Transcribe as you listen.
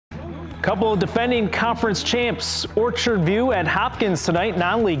Couple of defending conference champs, Orchard View at Hopkins tonight,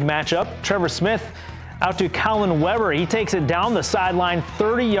 non-league matchup. Trevor Smith out to Colin Weber. He takes it down the sideline,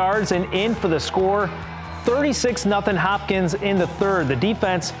 30 yards and in for the score. 36-0 Hopkins in the third. The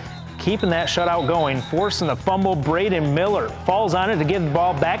defense keeping that shutout going, forcing the fumble. Braden Miller falls on it to give the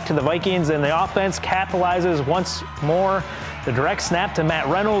ball back to the Vikings, and the offense capitalizes once more. The direct snap to Matt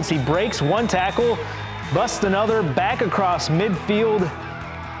Reynolds. He breaks one tackle, busts another, back across midfield,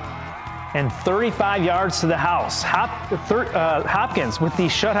 and 35 yards to the house. Hopkins with the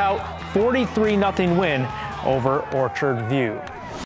shutout 43-0 win over Orchard View.